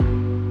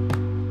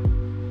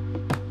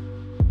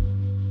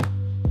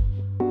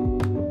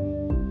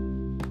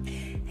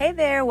Hey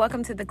there,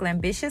 welcome to the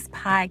Glambitious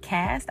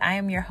Podcast. I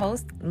am your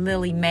host,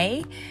 Lily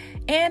Mae,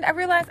 and I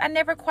realized I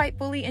never quite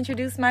fully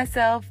introduced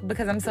myself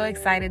because I'm so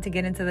excited to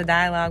get into the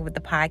dialogue with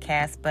the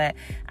podcast, but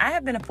I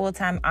have been a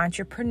full-time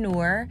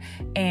entrepreneur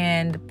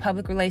and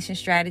public relations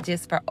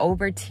strategist for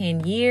over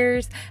 10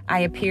 years.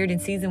 I appeared in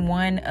season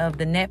 1 of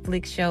the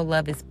Netflix show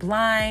Love is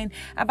Blind.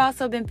 I've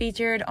also been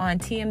featured on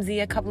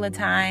TMZ a couple of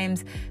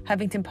times,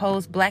 Huffington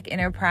Post, Black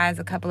Enterprise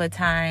a couple of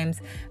times,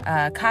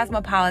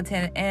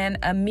 Cosmopolitan, and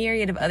a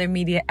myriad of other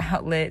media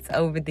outlets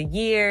over the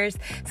years.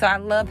 So I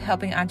love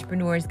helping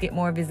entrepreneurs get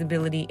more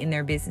visibility in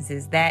their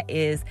businesses. That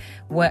is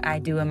what I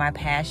do in my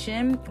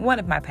passion, one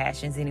of my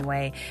passions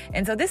anyway.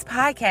 And so this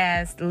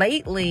podcast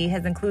lately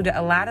has included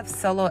a lot of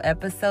solo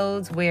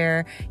episodes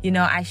where,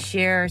 I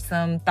share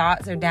some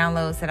thoughts or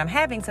downloads that I'm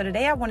having. So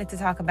today I wanted to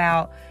talk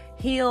about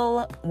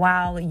heal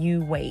while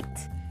you wait.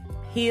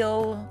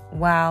 Heal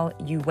while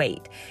you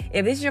wait.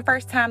 If this is your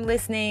first time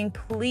listening,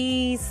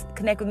 please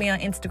connect with me on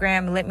Instagram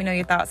and let me know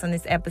your thoughts on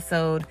this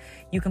episode.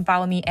 You can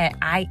follow me at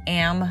I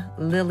am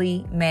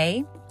Lily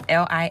Mae,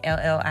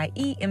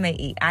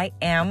 LILLIEMAE. I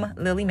am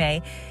Lily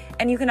Mae.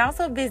 And you can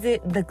also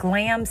visit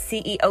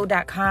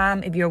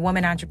theglamceo.com if you're a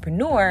woman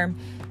entrepreneur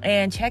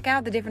and check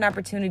out the different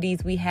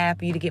opportunities we have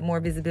for you to get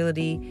more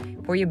visibility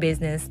for your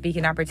business,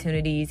 speaking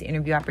opportunities,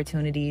 interview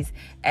opportunities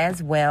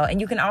as well. And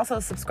you can also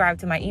subscribe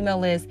to my email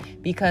list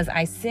because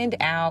I send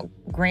out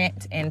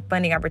grant and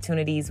funding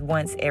opportunities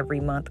once every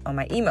month on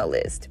my email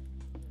list.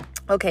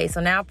 Okay, so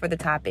now for the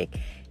topic.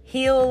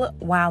 Heal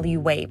while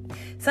you wait.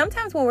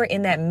 Sometimes when we're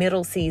in that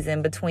middle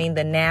season between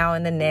the now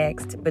and the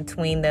next,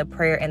 between the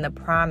prayer and the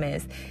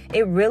promise,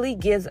 it really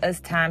gives us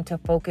time to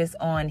focus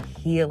on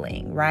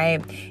healing,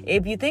 right?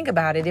 If you think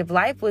about it, if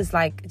life was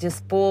like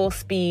just full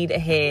speed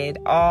ahead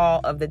all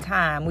of the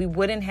time, we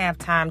wouldn't have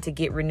time to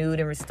get renewed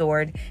and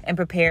restored and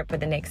prepared for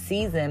the next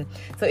season.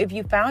 So if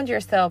you found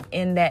yourself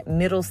in that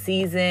middle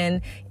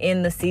season,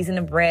 in the season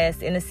of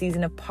rest, in a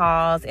season of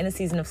pause, in a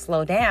season of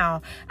slow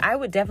down, I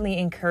would definitely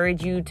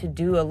encourage you to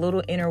do a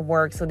little inner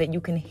work so that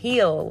you can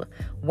heal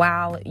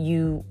while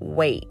you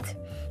wait.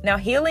 Now,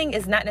 healing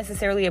is not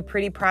necessarily a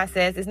pretty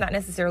process. It's not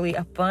necessarily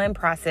a fun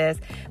process,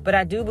 but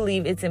I do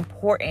believe it's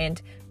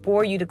important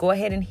for you to go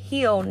ahead and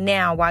heal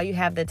now while you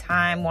have the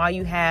time, while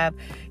you have,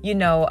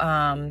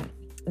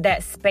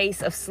 that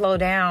space of slow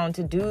down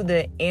to do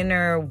the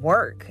inner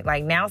work.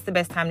 Like now's the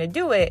best time to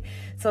do it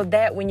so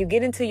that when you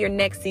get into your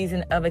next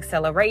season of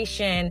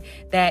acceleration,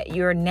 that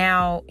you're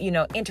now,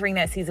 entering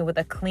that season with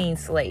a clean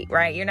slate,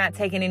 right? You're not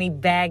taking any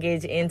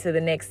baggage into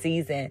the next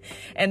season.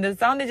 And the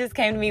song that just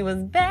came to me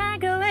was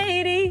Bag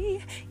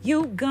Lady,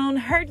 you gon'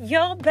 hurt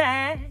your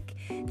back,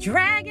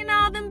 dragging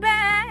all them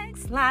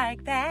bags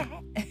like that.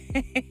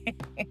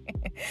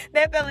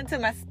 That fell into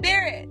my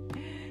spirit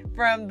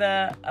from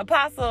the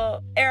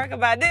Apostle Erykah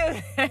Badu.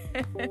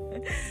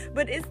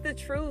 But it's the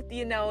truth,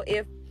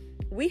 if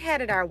we had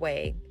it our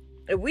way,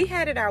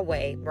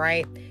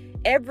 right?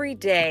 Every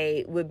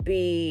day would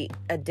be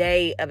a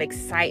day of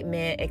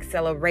excitement,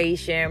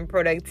 acceleration,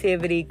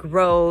 productivity,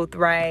 growth,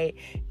 right?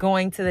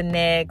 Going to the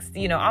next,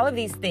 all of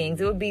these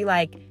things. It would be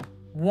like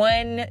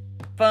one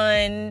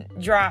fun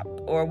drop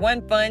or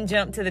one fun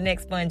jump to the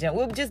next fun jump.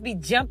 We'll just be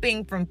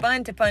jumping from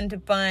fun to fun to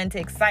fun to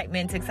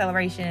excitement to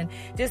acceleration.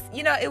 Just,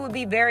 it would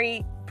be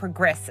very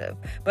progressive.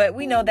 But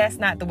we know that's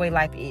not the way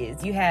life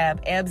is. You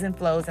have ebbs and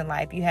flows in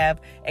life. You have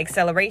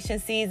acceleration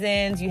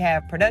seasons, you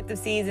have productive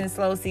seasons,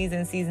 slow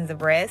seasons, seasons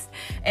of rest.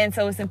 And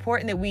so it's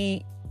important that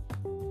we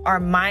are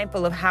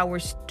mindful of how we're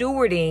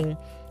stewarding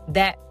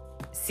that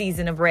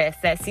season of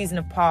rest, that season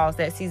of pause,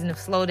 that season of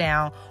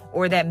slowdown,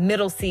 or that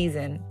middle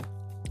season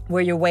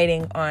where you're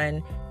waiting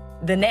on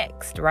the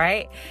next,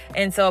 right?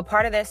 And so a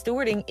part of that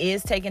stewarding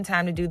is taking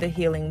time to do the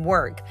healing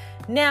work.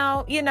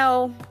 Now,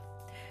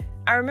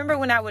 I remember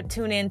when I would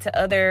tune into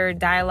other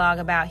dialogue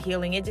about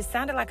healing, it just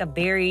sounded like a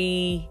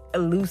very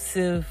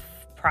elusive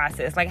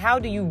process. Like, how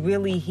do you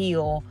really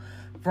heal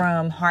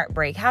from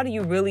heartbreak? How do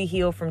you really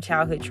heal from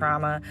childhood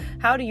trauma?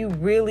 How do you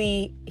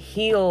really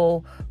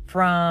heal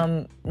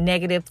from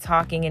negative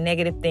talking and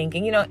negative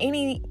thinking?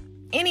 Any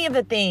of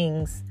the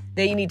things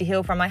that you need to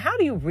heal from. Like, how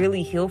do you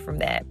really heal from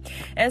that?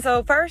 And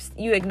so first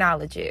you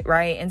acknowledge it,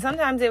 right? And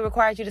sometimes it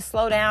requires you to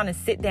slow down and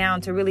sit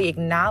down to really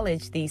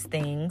acknowledge these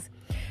things.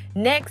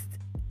 Next,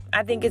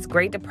 I think it's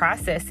great to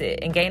process it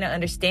and gain an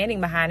understanding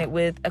behind it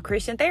with a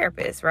Christian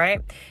therapist, right?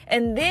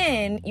 And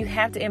then you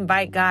have to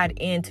invite God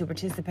in to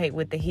participate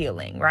with the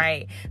healing,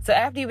 right? So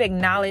after you've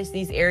acknowledged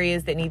these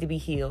areas that need to be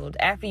healed,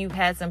 after you've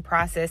had some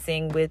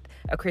processing with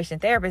a Christian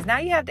therapist, now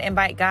you have to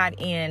invite God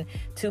in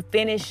to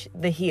finish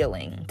the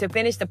healing, to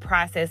finish the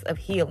process of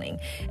healing.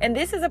 And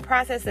this is a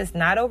process that's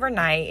not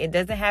overnight. It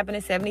doesn't happen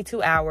in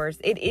 72 hours.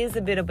 It is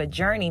a bit of a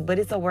journey, but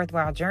it's a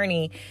worthwhile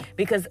journey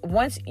because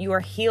once you are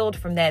healed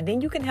from that,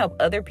 then you can help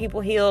other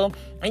people heal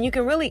and you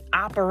can really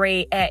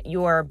operate at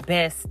your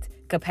best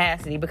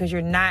capacity, because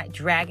you're not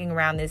dragging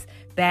around this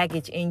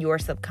baggage in your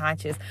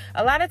subconscious.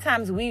 A lot of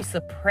times we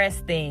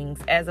suppress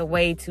things as a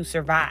way to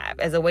survive,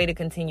 as a way to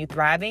continue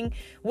thriving.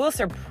 We'll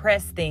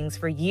suppress things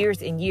for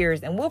years and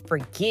years, and we'll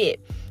forget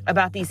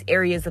about these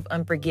areas of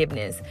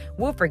unforgiveness.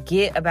 We'll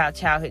forget about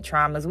childhood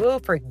traumas. We'll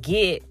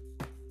forget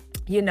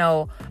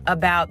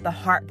about the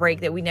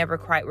heartbreak that we never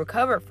quite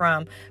recovered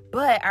from.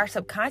 But our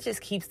subconscious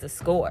keeps the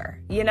score.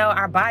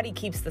 Our body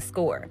keeps the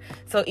score.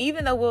 So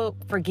even though we'll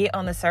forget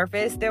on the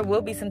surface, there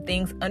will be some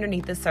things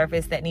underneath the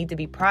surface that need to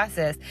be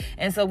processed.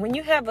 And so when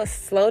you have a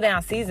slow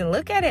down season,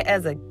 look at it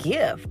as a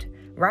gift,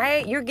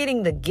 right? You're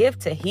getting the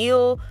gift to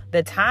heal,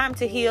 the time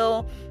to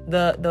heal,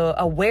 the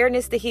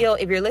awareness to heal.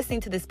 If you're listening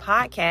to this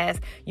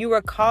podcast, you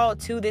were called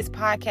to this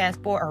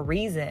podcast for a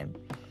reason.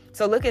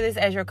 So look at this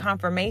as your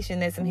confirmation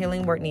that some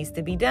healing work needs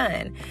to be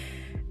done.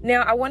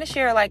 Now, I want to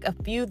share a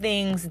few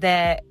things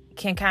that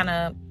can kind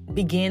of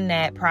begin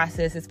that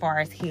process as far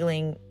as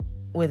healing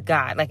with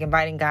God,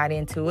 inviting God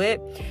into it.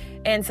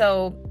 And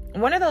so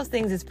one of those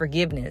things is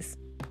forgiveness.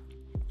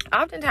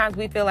 Oftentimes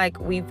we feel like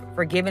we've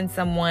forgiven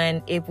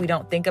someone if we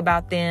don't think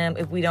about them,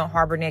 if we don't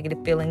harbor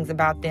negative feelings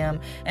about them.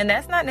 And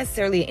that's not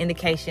necessarily an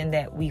indication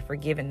that we've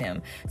forgiven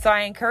them. So I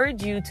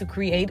encourage you to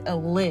create a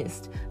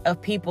list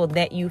of people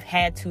that you've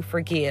had to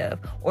forgive,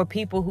 or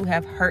people who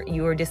have hurt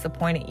you or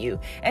disappointed you.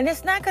 And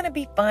it's not going to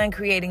be fun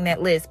creating that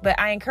list, but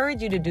I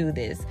encourage you to do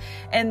this.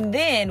 And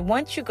then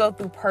once you go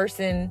through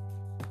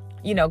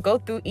go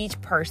through each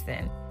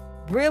person,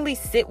 really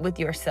sit with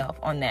yourself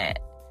on that,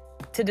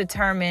 to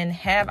determine,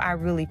 have I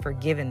really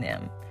forgiven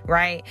them,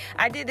 right?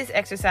 I did this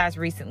exercise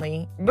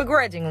recently,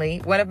 begrudgingly.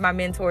 One of my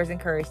mentors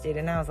encouraged it,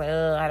 and I was like,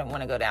 I don't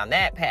want to go down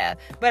that path.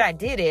 But I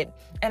did it,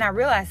 and I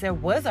realized there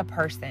was a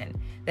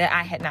person that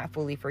I had not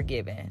fully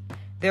forgiven.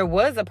 There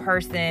was a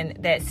person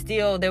that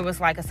still, there was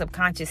a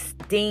subconscious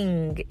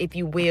sting, if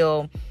you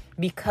will,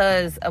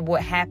 because of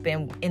what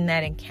happened in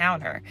that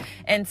encounter.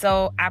 And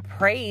so I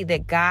pray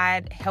that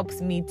God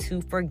helps me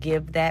to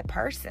forgive that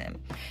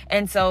person.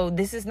 And so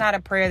this is not a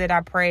prayer that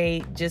I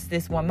pray just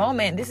this one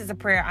moment. This is a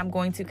prayer I'm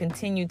going to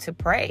continue to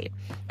pray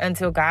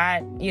until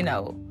God,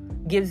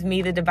 gives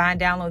me the divine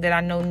download that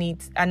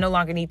I no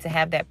longer need to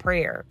have that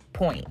prayer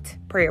point,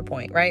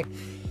 right?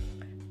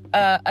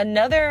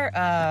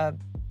 Another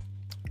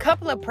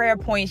couple of prayer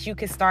points you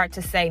can start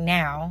to say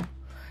now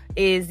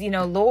is,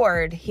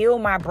 Lord, heal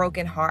my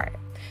broken heart.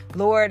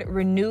 Lord,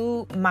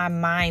 renew my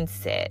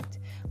mindset.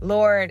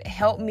 Lord,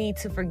 help me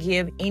to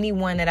forgive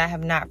anyone that I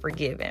have not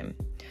forgiven.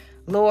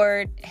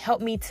 Lord,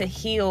 help me to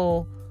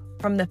heal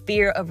from the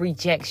fear of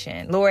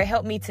rejection. Lord,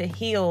 help me to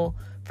heal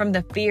from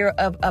the fear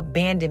of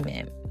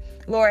abandonment.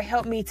 Lord,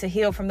 help me to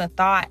heal from the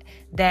thought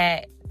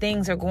that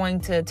things are going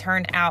to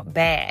turn out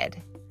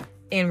bad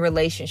in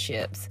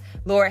relationships.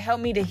 Lord,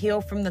 help me to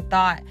heal from the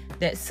thought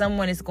that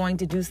someone is going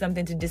to do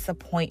something to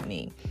disappoint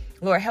me.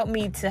 Lord, help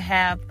me to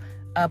have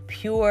a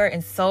pure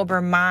and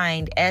sober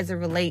mind as it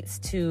relates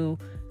to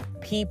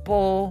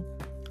people,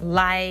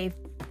 life,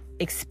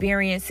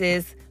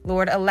 experiences.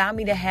 Lord, allow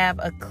me to have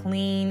a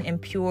clean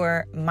and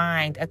pure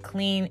mind, a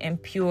clean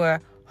and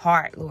pure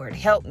heart. Lord,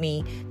 help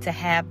me to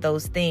have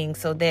those things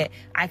so that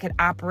I could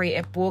operate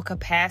at full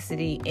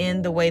capacity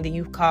in the way that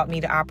you've called me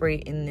to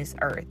operate in this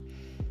earth.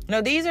 No,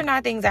 these are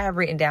not things I have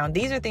written down.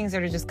 These are things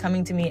that are just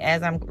coming to me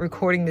as I'm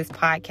recording this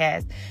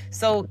podcast.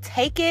 So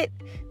take it,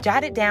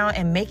 jot it down,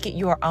 and make it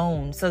your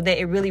own so that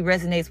it really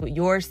resonates with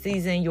your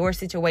season, your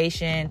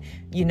situation,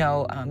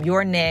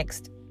 your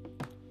next,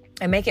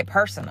 and make it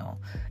personal.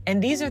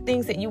 And these are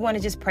things that you want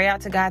to just pray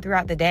out to God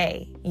throughout the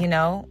day. You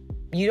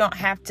don't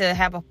have to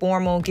have a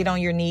formal get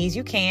on your knees.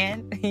 You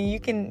can,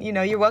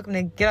 you're welcome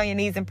to get on your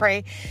knees and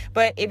pray.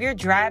 But if you're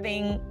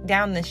driving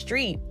down the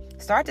street,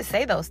 start to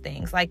say those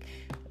things.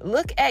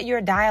 Look at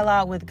your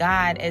dialogue with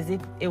God as if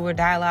it were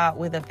dialogue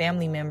with a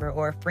family member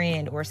or a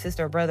friend or a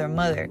sister or brother or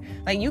mother.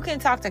 You can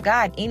talk to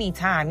God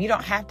anytime. You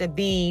don't have to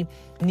be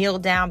kneel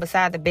down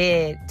beside the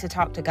bed to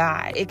talk to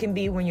God. It can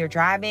be when you're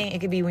driving.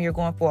 It could be when you're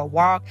going for a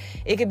walk.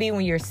 It could be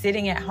when you're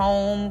sitting at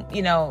home,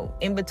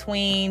 in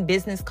between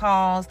business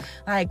calls.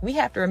 We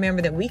have to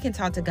remember that we can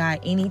talk to God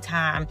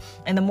anytime.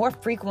 And the more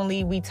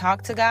frequently we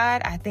talk to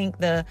God, I think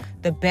the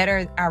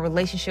better our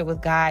relationship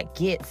with God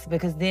gets,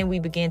 because then we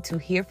begin to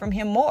hear from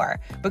him more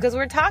because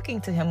we're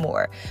talking to him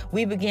more.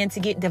 We begin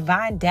to get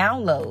divine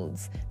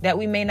downloads that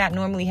we may not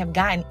normally have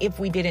gotten if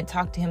we didn't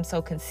talk to him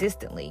so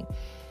consistently.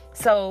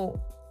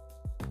 So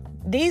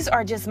these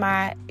are just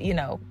my,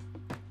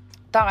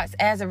 thoughts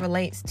as it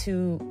relates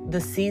to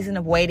the season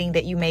of waiting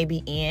that you may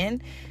be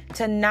in,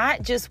 to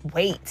not just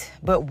wait,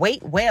 but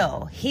wait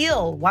well.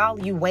 Heal while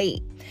you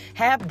wait.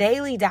 Have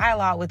daily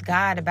dialogue with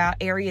God about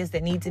areas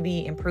that need to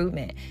be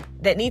improved.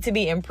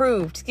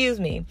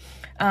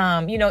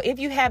 If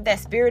you have that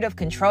spirit of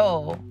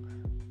control,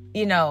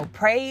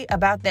 pray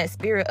about that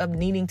spirit of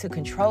needing to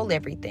control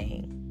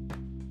everything.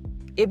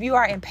 If you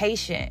are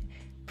impatient,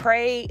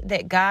 pray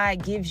that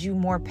God gives you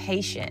more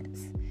patience.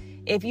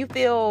 If you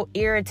feel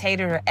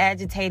irritated or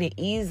agitated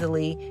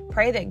easily,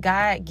 pray that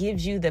God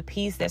gives you the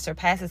peace that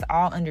surpasses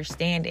all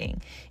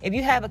understanding. If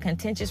you have a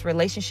contentious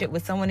relationship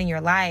with someone in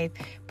your life,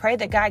 pray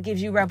that God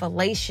gives you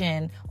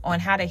revelation on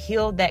how to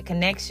heal that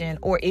connection,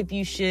 or if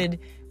you should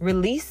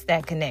release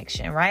that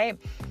connection, right?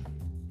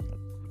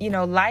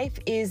 Life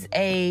is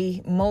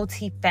a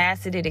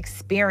multifaceted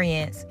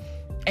experience.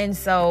 And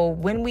so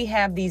when we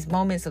have these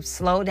moments of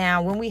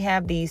slowdown, when we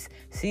have these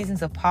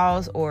seasons of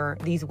pause or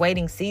these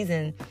waiting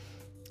seasons,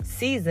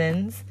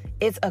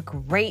 it's a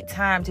great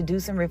time to do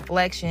some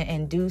reflection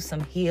and do some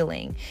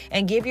healing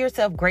and give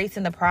yourself grace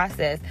in the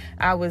process.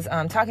 I was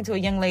talking to a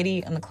young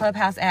lady on the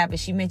Clubhouse app, and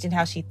she mentioned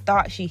how she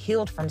thought she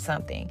healed from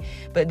something,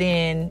 but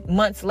then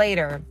months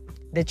later,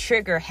 the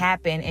trigger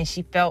happened and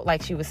she felt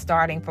like she was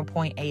starting from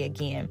point A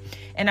again.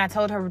 And I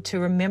told her to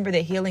remember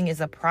that healing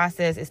is a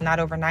process. It's not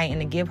overnight, and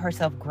to give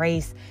herself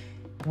grace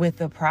with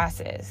the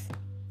process.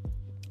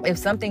 If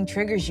something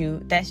triggers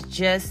you, that's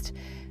just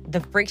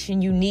the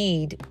friction you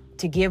need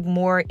to give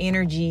more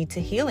energy to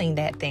healing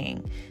that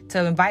thing,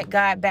 to invite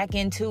God back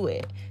into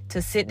it,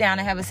 to sit down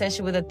and have a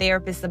session with a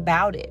therapist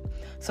about it.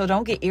 So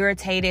don't get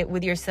irritated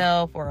with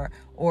yourself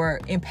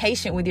or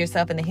impatient with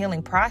yourself in the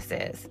healing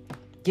process.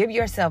 Give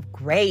yourself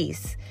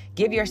grace,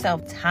 give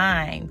yourself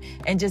time,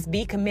 and just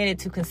be committed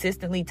to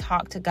consistently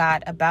talk to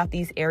God about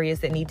these areas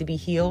that need to be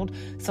healed,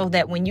 so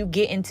that when you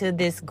get into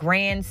this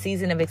grand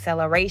season of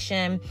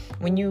acceleration,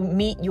 when you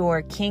meet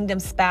your kingdom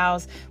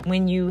spouse,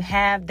 when you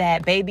have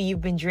that baby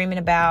you've been dreaming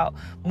about,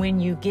 when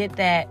you get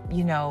that,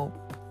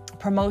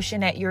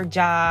 promotion at your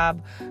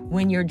job,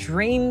 when your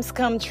dreams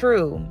come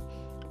true,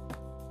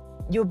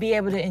 you'll be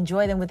able to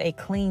enjoy them with a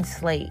clean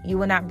slate. You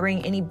will not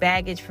bring any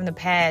baggage from the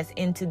past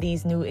into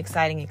these new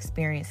exciting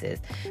experiences,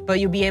 but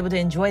you'll be able to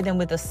enjoy them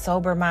with a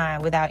sober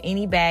mind without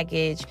any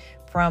baggage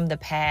from the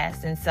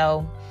past. And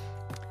so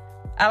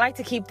I like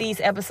to keep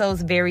these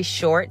episodes very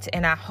short,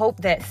 and I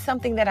hope that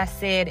something that I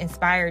said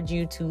inspired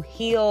you to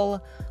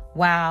heal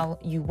while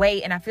you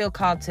wait. And I feel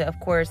called to, of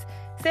course,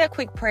 say a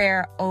quick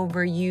prayer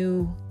over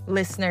you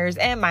listeners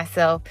and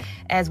myself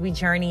as we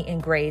journey in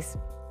grace.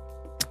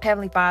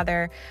 Heavenly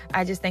Father,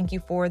 I just thank you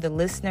for the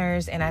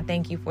listeners, and I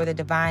thank you for the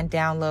divine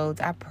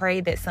downloads. I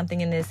pray that something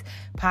in this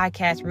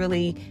podcast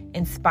really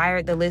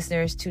inspired the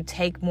listeners to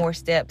take more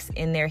steps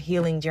in their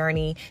healing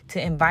journey,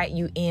 to invite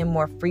you in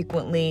more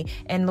frequently.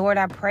 And Lord,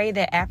 I pray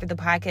that after the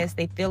podcast,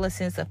 they feel a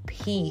sense of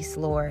peace,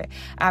 Lord.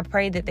 I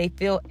pray that they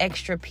feel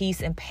extra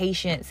peace and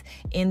patience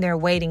in their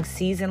waiting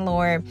season,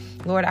 Lord.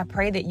 Lord, I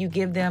pray that you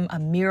give them a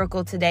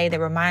miracle today that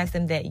reminds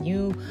them that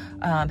you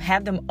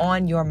have them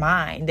on your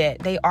mind, that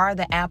they are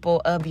the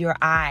apple of your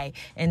eye,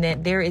 and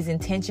that there is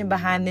intention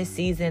behind this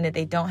season, that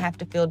they don't have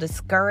to feel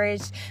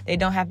discouraged, they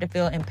don't have to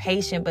feel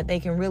impatient, but they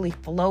can really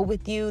flow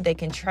with you, they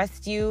can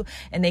trust you,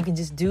 and they can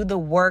just do the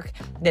work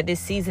that this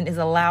season is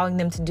allowing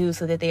them to do,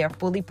 so that they are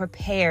fully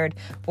prepared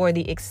for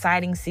the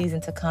exciting season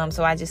to come.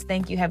 So I just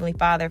thank you, Heavenly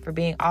Father, for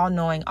being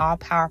all-knowing,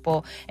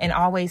 all-powerful, and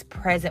always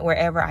present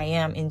wherever I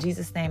am. In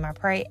Jesus' name I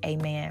pray,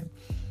 amen.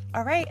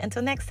 All right,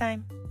 until next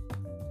time.